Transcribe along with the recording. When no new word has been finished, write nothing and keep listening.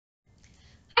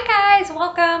guys,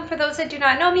 welcome. For those that do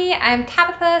not know me, I'm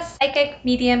Tabitha, psychic,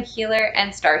 medium, healer,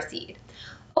 and starseed.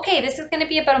 Okay, this is going to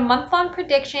be about a month-long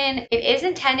prediction. It is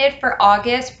intended for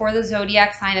August for the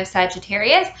zodiac sign of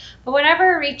Sagittarius, but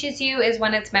whenever it reaches you is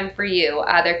when it's meant for you.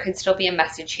 There could still be a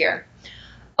message here.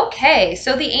 Okay,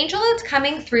 so the angel that's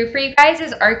coming through for you guys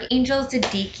is Archangel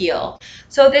Zedekiel.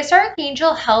 So this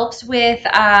archangel helps with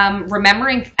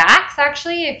remembering facts.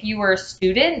 Actually, if you were a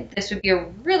student, this would be a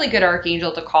really good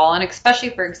archangel to call on, especially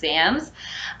for exams.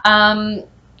 Um,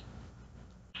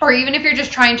 or even if you're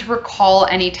just trying to recall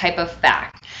any type of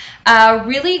fact.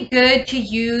 Really good to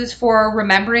use for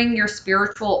remembering your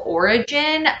spiritual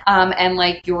origin and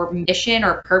like your mission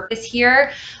or purpose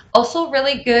here. Also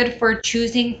really good for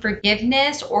choosing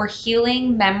forgiveness or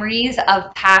healing memories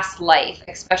of past life,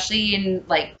 especially in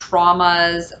like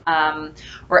traumas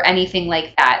or anything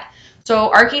like that.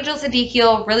 So Archangel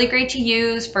Zedekiel, really great to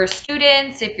use for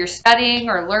students if you're studying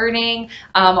or learning.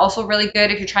 Also really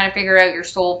good if you're trying to figure out your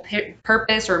soul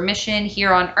purpose or mission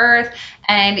here on earth.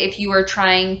 And if you are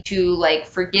trying to like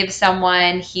forgive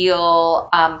someone, heal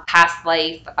past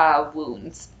life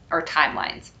wounds or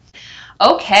timelines.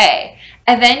 Okay.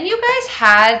 And then you guys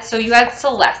had, so you had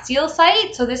celestial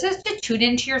sight. So this is to tune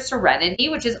into your serenity,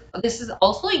 this is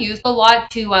also used a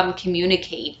lot to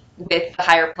communicate with the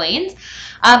higher planes.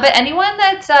 But anyone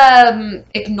that's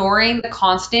ignoring the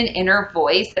constant inner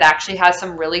voice that actually has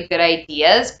some really good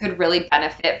ideas could really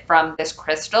benefit from this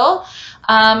crystal.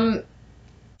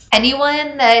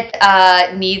 Anyone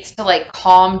that needs to like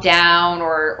calm down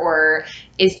or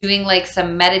is doing like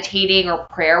some meditating or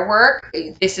prayer work,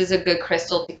 this is a good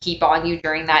crystal to keep on you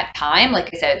during that time.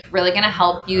 Like I said, it's really going to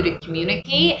help you to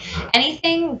communicate.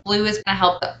 Anything blue is going to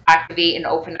help activate and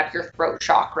open up your throat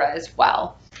chakra as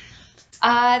well.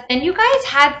 Then you guys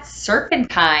had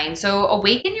Serpentine. So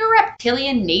awaken your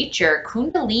reptilian nature,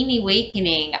 Kundalini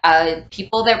awakening.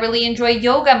 People that really enjoy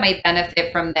yoga might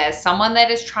benefit from this. Someone that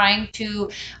is trying to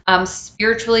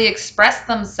spiritually express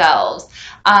themselves.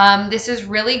 This is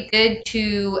really good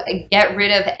to get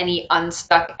rid of any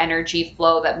unstuck energy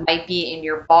flow that might be in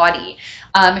your body.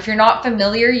 If you're not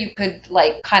familiar, you could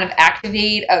like kind of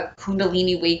activate a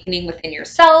Kundalini awakening within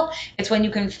yourself. It's when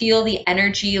you can feel the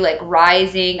energy like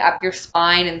rising up your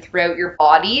spine and throughout your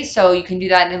body. So you can do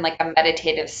that in like a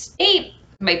meditative state.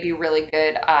 Might be really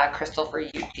good crystal for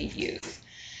you to use.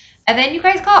 And then you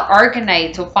guys got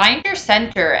Argonite. So find your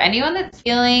center. Anyone that's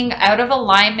feeling out of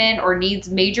alignment or needs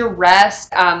major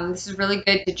rest, this is really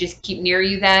good to just keep near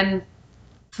you then.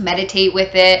 Meditate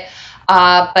with it.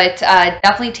 But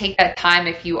definitely take that time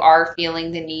if you are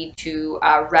feeling the need to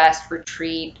rest,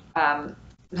 retreat,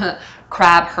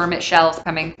 crab, hermit shells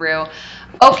coming through.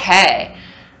 Okay.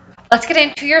 Let's get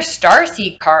into your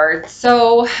starseed cards.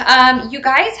 So you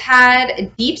guys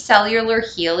had deep cellular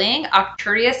healing,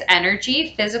 Arcturus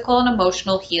energy, physical and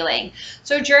emotional healing.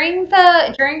 So during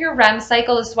your REM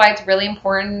cycle, this is why it's really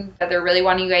important that they're really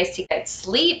wanting you guys to get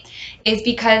sleep, is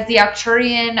because the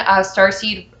Arcturian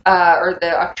starseed or the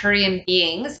Arcturian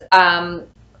beings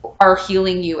are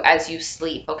healing you as you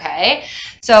sleep. Okay,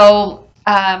 so.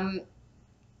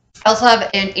 I also have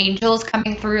angels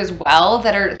coming through as well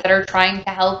that are trying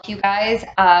to help you guys.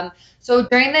 So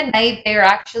during the night, they're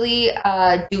actually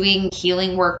doing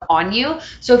healing work on you.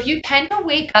 So if you tend to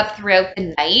wake up throughout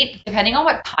the night, depending on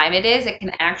what time it is, it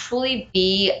can actually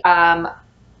be a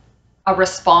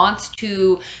response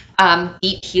to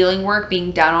deep healing work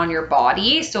being done on your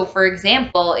body. So for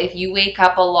example, if you wake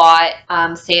up a lot,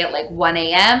 say at like 1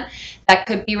 a.m., that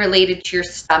could be related to your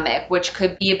stomach, which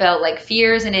could be about like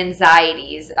fears and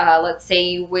anxieties. Let's say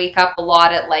you wake up a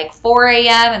lot at like 4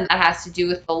 a.m. and that has to do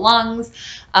with the lungs.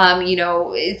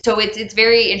 So it's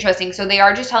very interesting. So they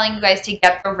are just telling you guys to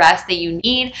get the rest that you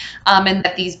need, and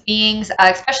that these beings,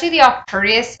 especially the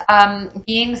Arcturus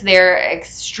beings, they're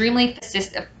extremely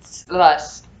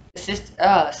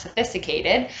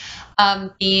sophisticated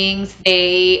beings.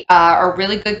 They are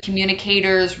really good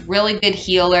communicators, really good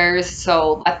healers.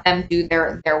 So let them do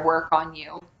their work on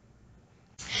you.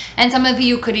 And some of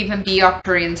you could even be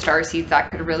Arcturian starseeds that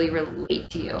could really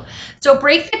relate to you. So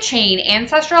break the chain,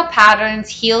 ancestral patterns,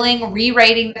 healing,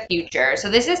 rewriting the future. So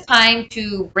this is time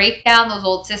to break down those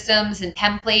old systems and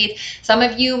templates. Some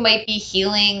of you might be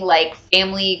healing like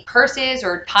family curses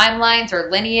or timelines or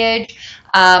lineage.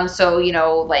 So,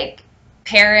 like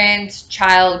parents,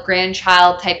 child,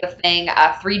 grandchild type of thing,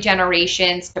 3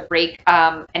 generations to break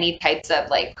any types of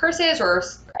like curses or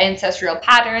ancestral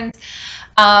patterns.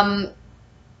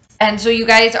 And so you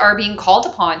guys are being called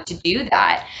upon to do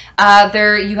that.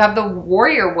 You have the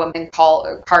warrior woman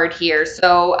card here.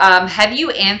 So have you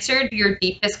answered your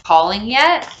deepest calling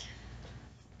yet?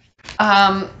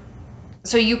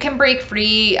 So you can break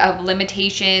free of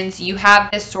limitations. You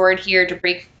have this sword here to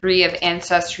break free of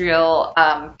ancestral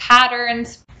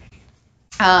patterns.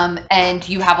 And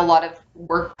you have a lot of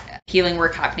healing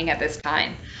work happening at this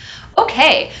time.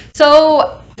 Okay,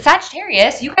 so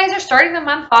Sagittarius, you guys are starting the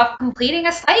month off completing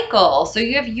a cycle. So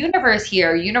you have universe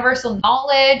here, universal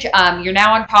knowledge. You're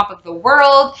now on top of the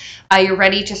world. You're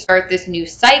ready to start this new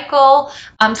cycle.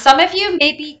 Some of you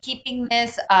may be keeping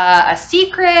this a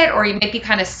secret, or you might be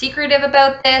kind of secretive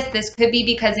about this. This could be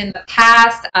because in the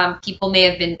past, people may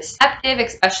have been deceptive,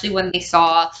 especially when they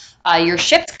saw your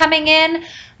ships coming in.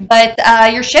 But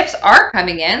your ships are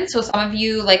coming in. So some of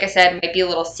you, like I said, might be a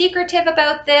little secretive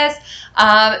about this.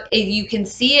 If you can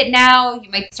see it now, you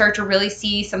might start to really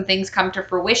see some things come to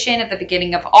fruition at the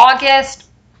beginning of August.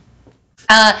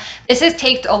 This has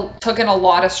taken a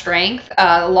lot of strength.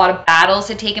 A lot of battles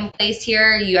have taken place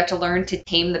here. You have to learn to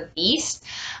tame the beast,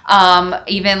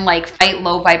 even like fight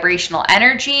low vibrational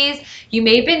energies. You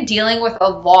may have been dealing with a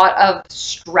lot of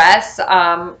stress,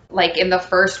 like in the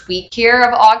first week here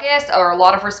of August, or a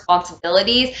lot of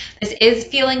responsibilities. This is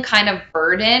feeling kind of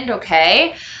burdened,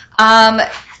 okay?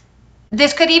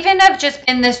 This could even have just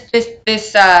been this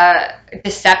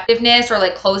deceptiveness, or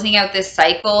like closing out this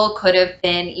cycle could have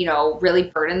been, you know, really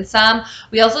burdensome.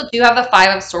 We also do have the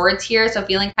Five of Swords here, so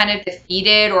feeling kind of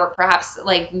defeated, or perhaps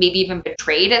like maybe even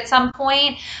betrayed at some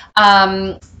point.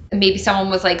 Maybe someone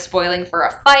was like spoiling for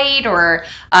a fight, or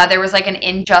there was like an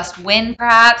unjust win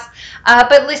perhaps.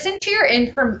 But listen to your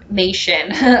information.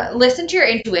 Listen to your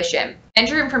intuition and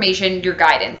your information, your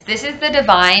guidance. This is the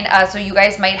divine. So you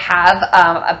guys might have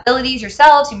abilities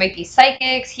yourselves. You might be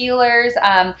psychics, healers.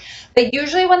 But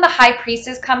usually when the high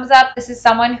priestess comes up, this is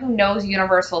someone who knows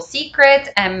universal secrets,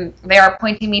 and they are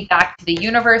pointing me back to the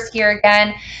universe here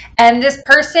again. And this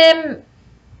person,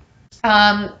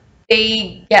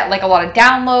 they get like a lot of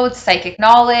downloads, psychic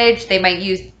knowledge. They might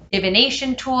use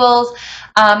divination tools.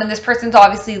 And this person's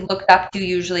obviously looked up to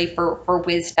usually for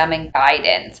wisdom and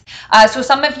guidance. So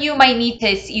some of you might need to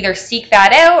either seek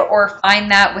that out or find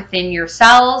that within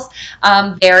yourselves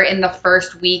there in the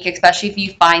first week, especially if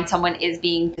you find someone is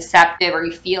being deceptive, or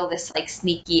you feel this like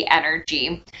sneaky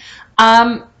energy.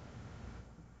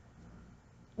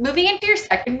 Moving into your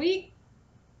second week,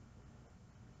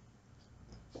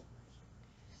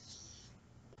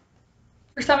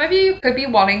 for some of you, you could be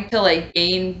wanting to like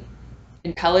gain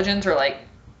intelligence, or like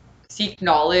seek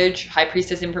knowledge, high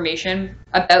priestess information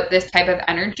about this type of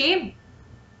energy.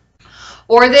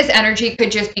 Or this energy could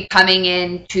just be coming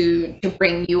in to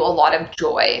bring you a lot of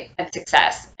joy and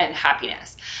success and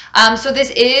happiness. So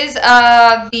this is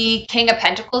the King of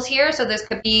Pentacles here. So this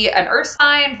could be an earth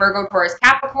sign, Virgo, Taurus,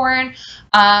 Capricorn.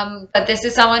 But this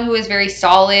is someone who is very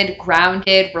solid,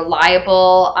 grounded,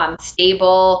 reliable,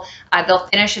 stable. They'll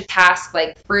finish a task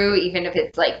like through, even if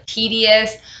it's like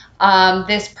tedious.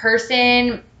 This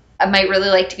person might really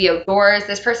like to be outdoors.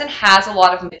 This person has a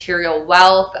lot of material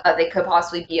wealth. They could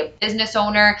possibly be a business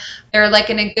owner. They're like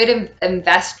a good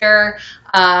investor.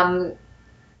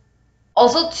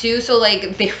 Also too, so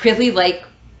like they really like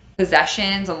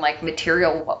possessions and like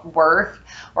material worth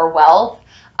or wealth.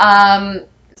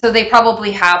 So they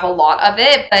probably have a lot of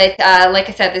it. But like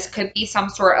I said, this could be some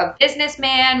sort of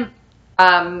businessman,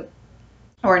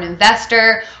 or an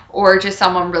investor, or just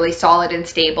someone really solid and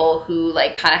stable who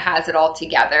like kind of has it all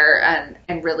together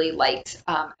and really likes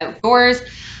outdoors.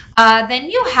 Then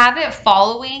you have it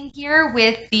following here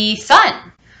with the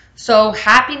sun. So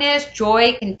happiness,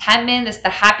 joy, contentment. This is the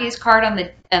happiest card on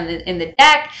in the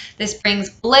deck. This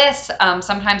brings bliss.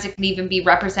 Sometimes it can even be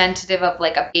representative of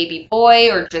like a baby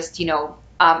boy, or just, you know,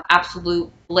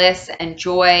 absolute bliss and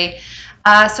joy.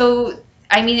 So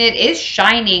I mean, it is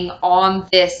shining on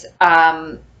this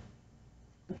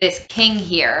this king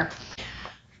here.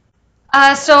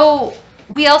 So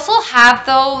we also have,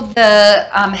 though, the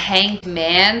hanged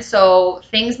man. So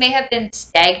things may have been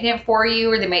stagnant for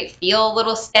you, or they might feel a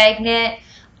little stagnant.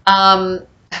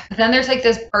 But then there's like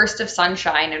this burst of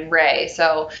sunshine and ray.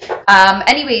 So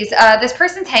anyways, this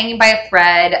person's hanging by a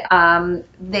thread.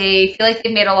 They feel like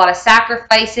they've made a lot of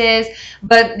sacrifices,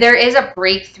 but there is a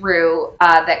breakthrough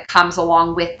that comes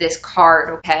along with this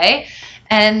card, okay?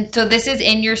 And so this is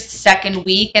in your second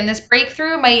week, and this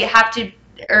breakthrough might have to,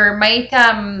 or might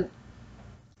have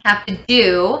to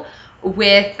do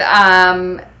with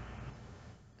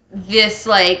this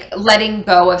like letting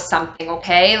go of something,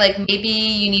 okay? Like maybe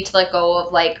you need to let go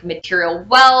of like material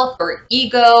wealth or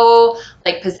ego,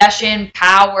 like possession,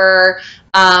 power.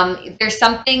 There's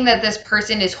something that this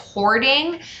person is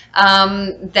hoarding,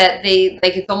 that they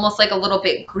like, it's almost like a little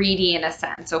bit greedy in a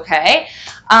sense, okay?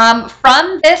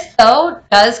 From this though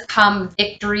does come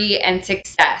victory and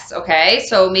success, okay?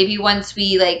 So maybe once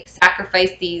we like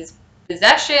sacrifice these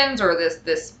possessions or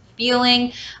this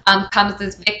feeling, comes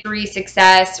this victory,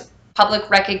 success, public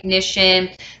recognition.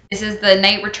 This is the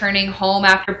knight returning home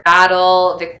after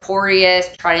battle,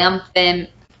 victorious, triumphant,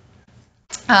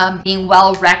 being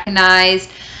well recognized.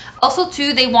 Also,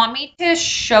 too, they want me to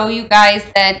show you guys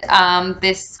that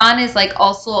this sun is like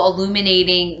also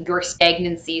illuminating your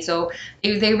stagnancy. So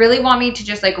they really want me to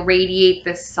just like radiate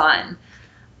the sun.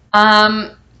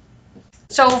 Um,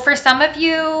 so for some of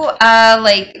you,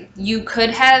 like you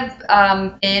could have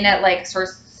been at like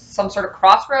some sort of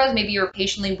crossroads. Maybe you were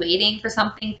patiently waiting for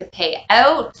something to pay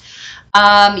out.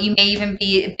 You may even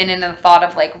been in the thought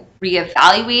of like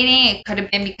reevaluating. It could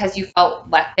have been because you felt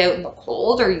left out in the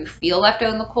cold, or you feel left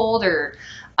out in the cold, or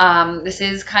this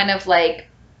is kind of like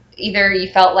either you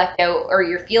felt left out or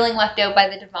you're feeling left out by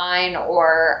the divine,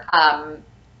 or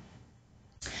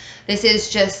this is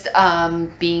just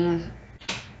being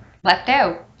left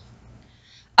out.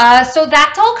 So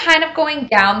that's all kind of going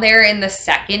down there in the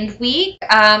second week.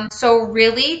 So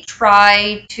really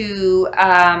try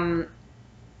to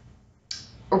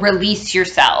release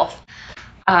yourself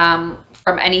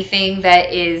from anything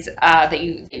that is that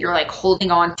you're like holding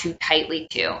on too tightly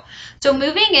to. So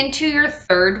moving into your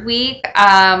third week,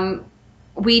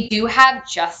 we do have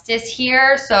justice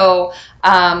here. So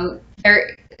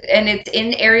there, and it's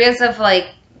in areas of like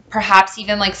perhaps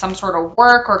even like some sort of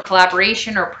work or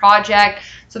collaboration or project.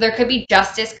 So there could be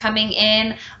justice coming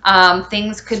in.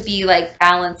 Things could be like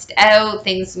balanced out.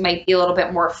 Things might be a little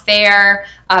bit more fair.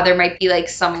 There might be like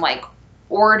some like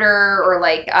order, or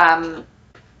like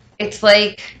it's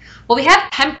like, well, we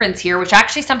have temperance here, which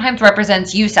actually sometimes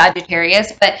represents you,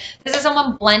 Sagittarius, but this is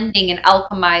someone blending and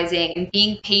alchemizing and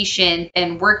being patient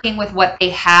and working with what they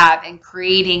have and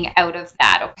creating out of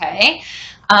that, okay?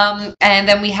 And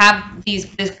then we have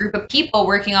this group of people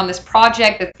working on this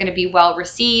project that's going to be well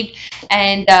received,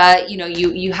 and you know,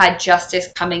 you had justice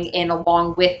coming in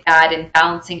along with that and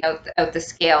balancing out the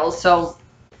scales. So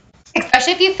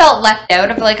especially if you felt left out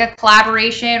of like a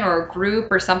collaboration or a group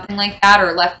or something like that,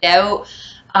 or left out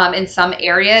in some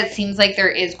area, it seems like there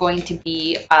is going to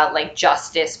be like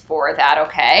justice for that,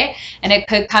 okay? And it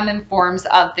could come in forms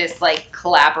of this like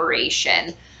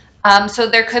collaboration. So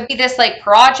there could be this like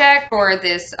project or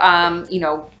this, you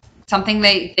know, something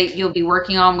that you'll be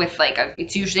working on with like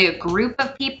it's usually a group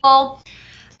of people.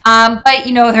 But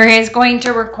you know, there is going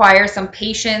to require some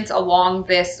patience along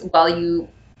this while you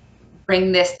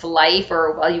bring this to life,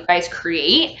 or while you guys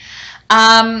create.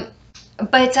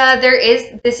 But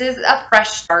this is a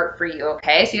fresh start for you,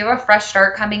 okay? So you have a fresh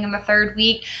start coming in the third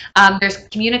week. There's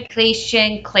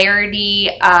communication, clarity.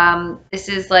 This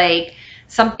is like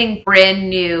something brand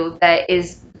new that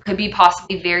could be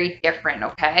possibly very different,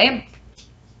 okay?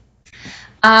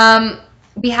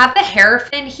 We have the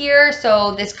Hierophant here,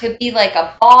 so this could be like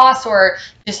a boss or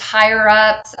just higher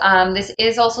ups. This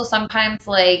is also sometimes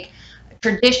like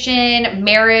tradition,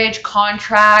 marriage,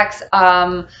 contracts.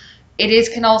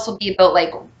 Can also be about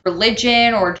like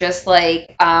religion or just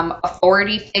like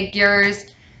authority figures.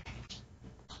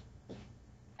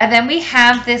 And then we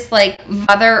have this like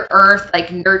Mother Earth,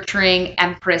 like nurturing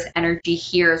Empress energy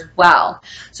here as well.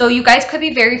 So you guys could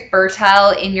be very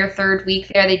fertile in your third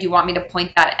week there. They do want me to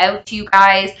point that out to you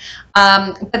guys.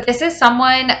 But this is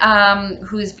someone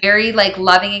who's very like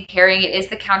loving and caring. It is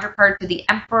the counterpart to the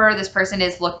Emperor. This person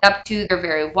is looked up to. They're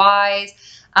very wise.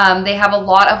 They have a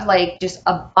lot of like just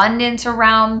abundance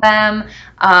around them,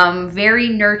 very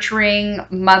nurturing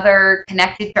mother,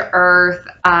 connected to earth,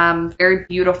 very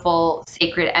beautiful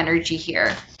sacred energy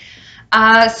here.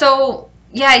 So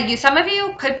yeah, some of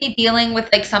you could be dealing with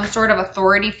like some sort of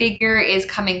authority figure is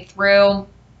coming through.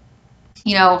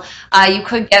 You know, you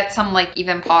could get some like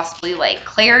even possibly like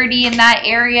clarity in that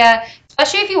area,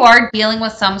 especially if you are dealing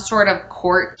with some sort of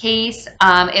court case.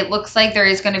 It looks like there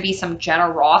is going to be some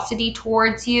generosity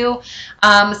towards you.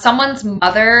 Someone's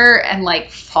mother and like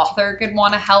father could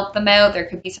want to help them out. There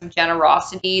could be some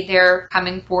generosity there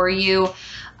coming for you.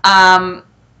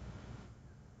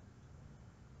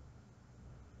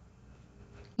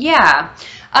 Yeah.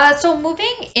 So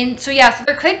moving in, so yeah, so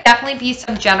there could definitely be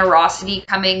some generosity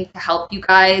coming to help you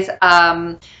guys.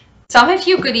 Some of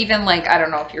you could even, like, I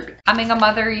don't know if you're becoming a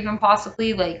mother, even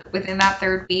possibly, like, within that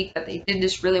 3rd week, but they did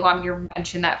just really want me to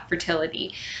mention that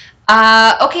fertility.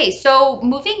 Okay, so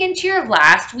moving into your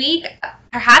last week,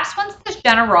 perhaps once this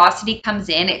generosity comes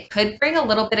in, it could bring a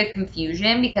little bit of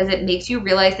confusion because it makes you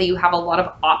realize that you have a lot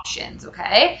of options,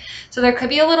 okay? So there could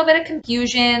be a little bit of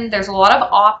confusion. There's a lot of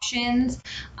options.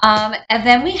 And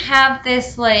then we have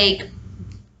this, like,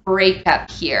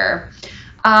 breakup here.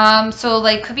 So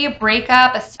like could be a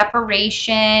breakup, a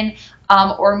separation,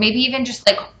 or maybe even just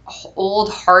like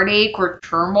old heartache or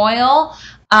turmoil.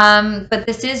 But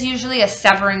this is usually a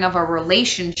severing of a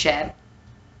relationship.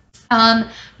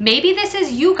 Maybe this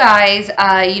is you guys,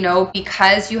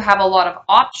 because you have a lot of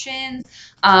options,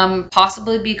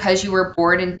 possibly because you were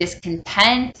bored and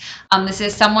discontent. This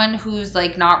is someone who's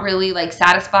like not really like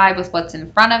satisfied with what's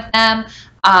in front of them.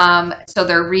 So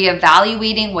they're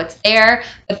reevaluating what's there,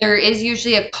 but there is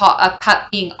usually a cup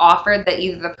being offered that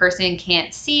either the person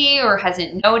can't see or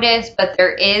hasn't noticed, but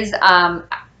there is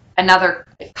another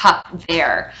cup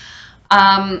there.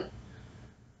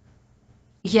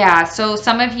 Yeah, so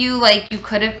some of you, like, you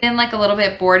could have been like a little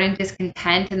bit bored and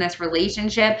discontent in this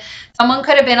relationship. Someone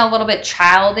could have been a little bit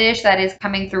childish, that is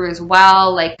coming through as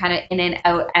well, like kind of in and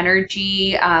out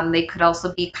energy. They could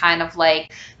also be kind of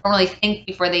like, don't really think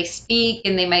before they speak,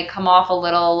 and they might come off a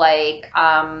little like,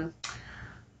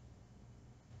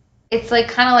 it's like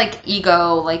kind of like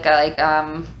ego, I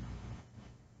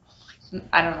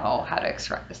don't know how to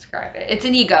describe it. It's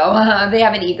an ego. They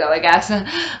have an ego, I guess.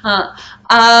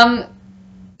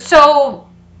 So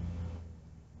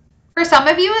for some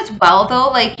of you as well, though,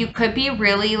 like you could be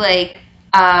really like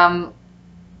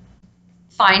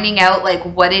finding out like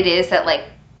what it is that like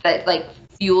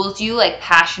fuels you, like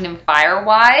passion and fire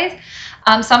wise.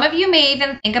 Some of you may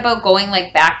even think about going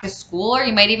like back to school, or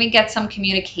you might even get some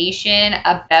communication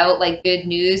about like good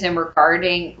news and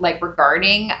regarding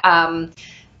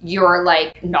your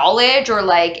like knowledge or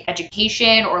like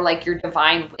education or like your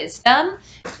divine wisdom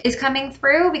is coming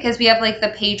through, because we have like the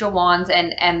Page of Wands,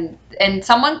 and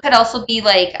someone could also be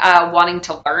like wanting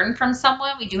to learn from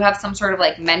someone. We do have some sort of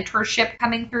like mentorship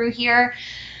coming through here.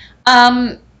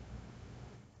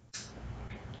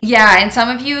 Yeah, and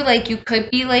some of you, like, you could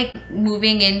be like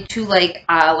moving into like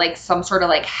some sort of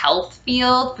like health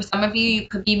field. For some of you, you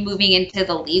could be moving into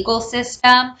the legal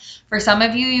system. For some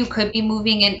of you, you could be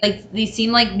moving in, like, these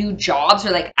seem like new jobs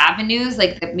or like avenues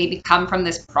like that maybe come from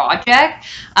this project.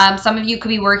 Some of you could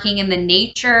be working in the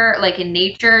nature, like in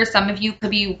nature. Some of you could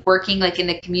be working like in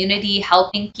the community,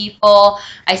 helping people.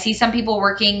 I see some people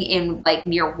working in like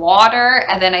near water,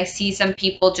 and then I see some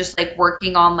people just like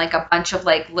working on like a bunch of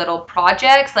like little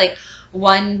projects. Like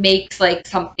one makes like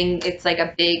something, it's like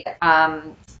a big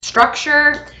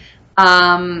structure.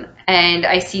 And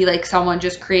I see like someone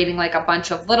just creating like a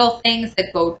bunch of little things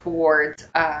that go towards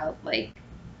like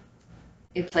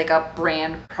it's like a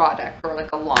brand product or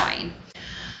like a line.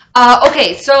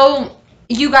 Okay, so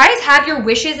you guys have your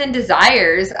wishes and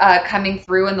desires coming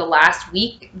through in the last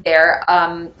week there.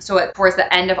 Towards the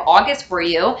end of August for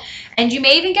you, and you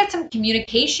may even get some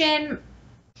communication.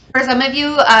 For some of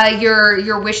you,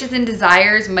 your wishes and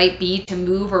desires might be to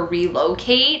move or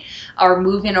relocate or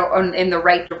move in the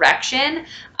right direction.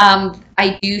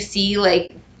 I do see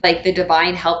like the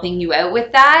divine helping you out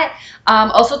with that.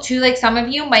 Also too, like some of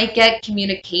you might get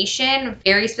communication,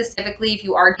 very specifically if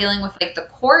you are dealing with like the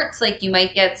courts, like you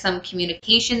might get some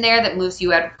communication there that moves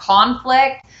you out of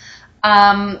conflict.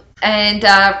 And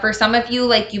for some of you,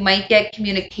 like you might get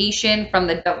communication from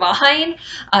the divine.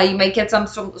 You might get some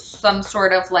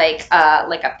sort of like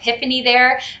epiphany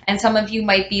there, and some of you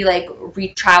might be like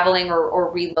traveling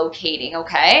or relocating.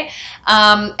 Okay,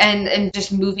 and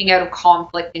just moving out of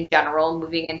conflict in general,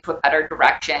 moving into a better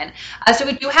direction. So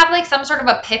we do have like some sort of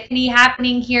epiphany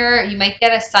happening here. You might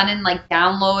get a sudden like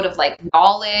download of like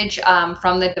knowledge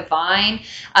from the divine.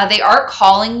 They are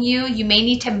calling you. You may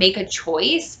need to make a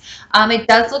choice. It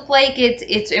does look like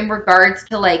it's in regards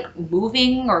to like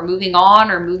moving or moving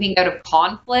on or moving out of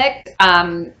conflict.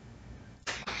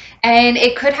 And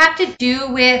it could have to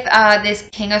do with this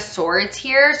King of Swords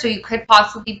here. So you could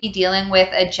possibly be dealing with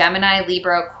a Gemini,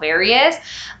 Libra, Aquarius.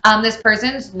 This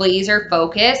person's laser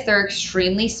focused. They're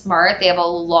extremely smart. They have a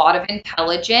lot of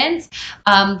intelligence.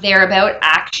 They're about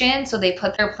action. So they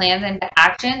put their plans into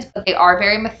actions, but they are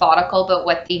very methodical about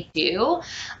what they do.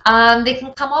 They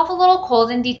can come off a little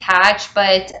cold and detached,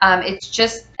 but it's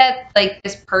just that like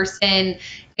this person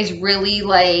is really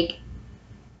like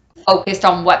focused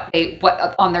on what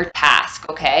on their task.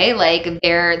 Okay, like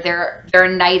they're a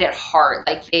knight at heart.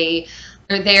 Like they're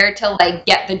They're there to like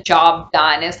get the job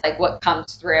done is like what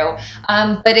comes through.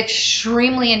 But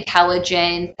extremely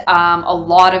intelligent, a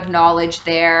lot of knowledge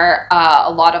there,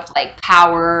 a lot of like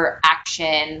power,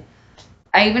 action.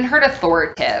 I even heard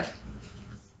authoritative.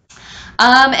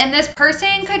 And this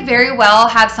person could very well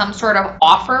have some sort of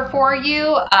offer for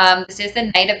you. This is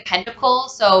the Knight of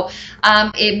Pentacles, so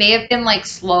it may have been like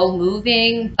slow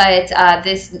moving, but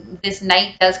this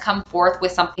Knight does come forth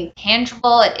with something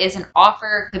tangible. It is an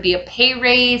offer. It could be a pay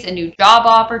raise, a new job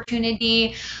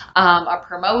opportunity, a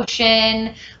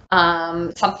promotion,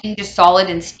 something just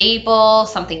solid and stable,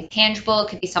 something tangible. It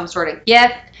could be some sort of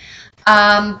gift.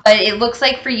 But it looks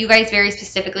like for you guys very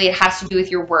specifically, it has to do with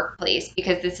your workplace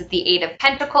because this is the Eight of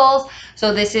Pentacles.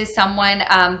 So this is someone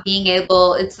being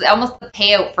able, it's almost the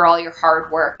payout for all your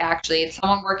hard work, actually. It's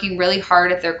someone working really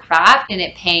hard at their craft and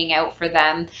it paying out for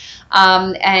them.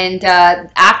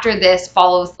 After this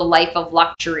follows the life of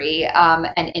luxury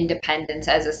and independence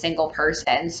as a single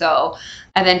person. So,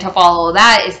 and then to follow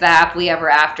that is the happily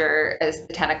ever after as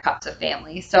the Ten of Cups of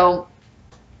family. So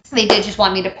they did just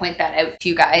want me to point that out to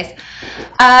you guys.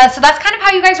 So that's kind of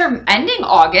how you guys are ending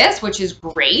August, which is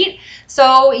great.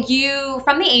 So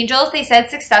from the angels, they said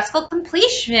successful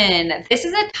completion. This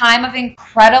is a time of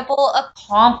incredible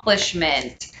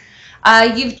accomplishment.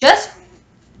 You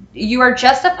are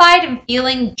justified in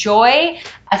feeling joy,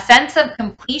 a sense of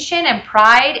completion and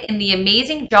pride in the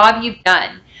amazing job you've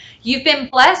done. You've been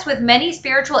blessed with many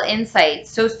spiritual insights.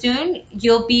 So soon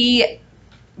you'll be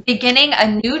beginning a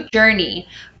new journey.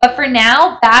 But for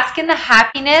now, bask in the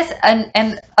happiness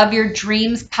and of your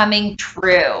dreams coming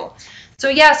true. So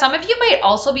yeah, some of you might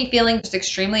also be feeling just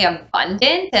extremely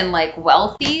abundant and like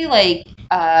wealthy, like,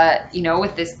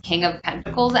 with this King of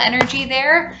Pentacles energy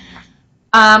there.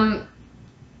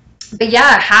 But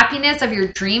yeah, happiness of your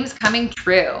dreams coming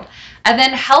true. And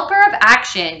then helper of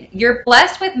action. You're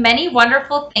blessed with many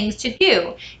wonderful things to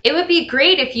do. It would be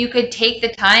great if you could take the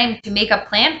time to make a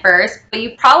plan first, but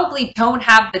you probably don't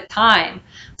have the time.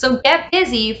 So get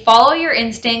busy, follow your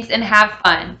instincts, and have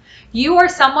fun. You or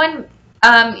someone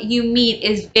you meet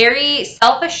is very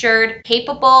self-assured,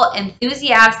 capable,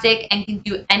 enthusiastic, and can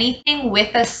do anything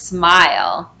with a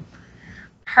smile.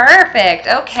 Perfect.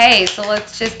 Okay, so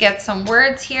let's just get some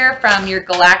words here from your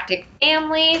galactic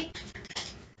family.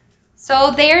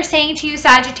 So they are saying to you,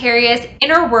 Sagittarius,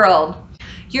 inner world.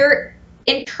 Your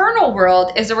internal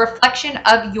world is a reflection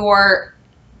of your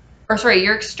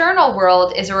external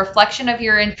world is a reflection of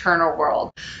your internal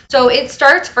world. So it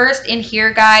starts first in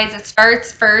here, guys. It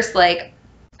starts first like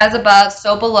as above,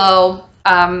 so below.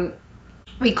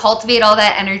 We cultivate all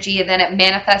that energy and then it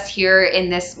manifests here in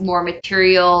this more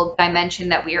material dimension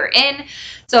that we are in.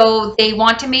 So they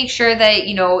want to make sure that,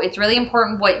 it's really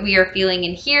important what we are feeling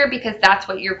in here because that's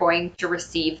what you're going to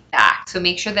receive back. So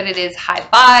make sure that it is high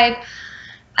vibe.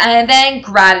 And then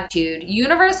gratitude.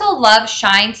 Universal love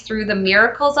shines through the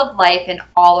miracles of life and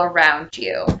all around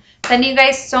you. Sending you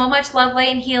guys so much love, light,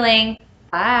 and healing.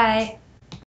 Bye.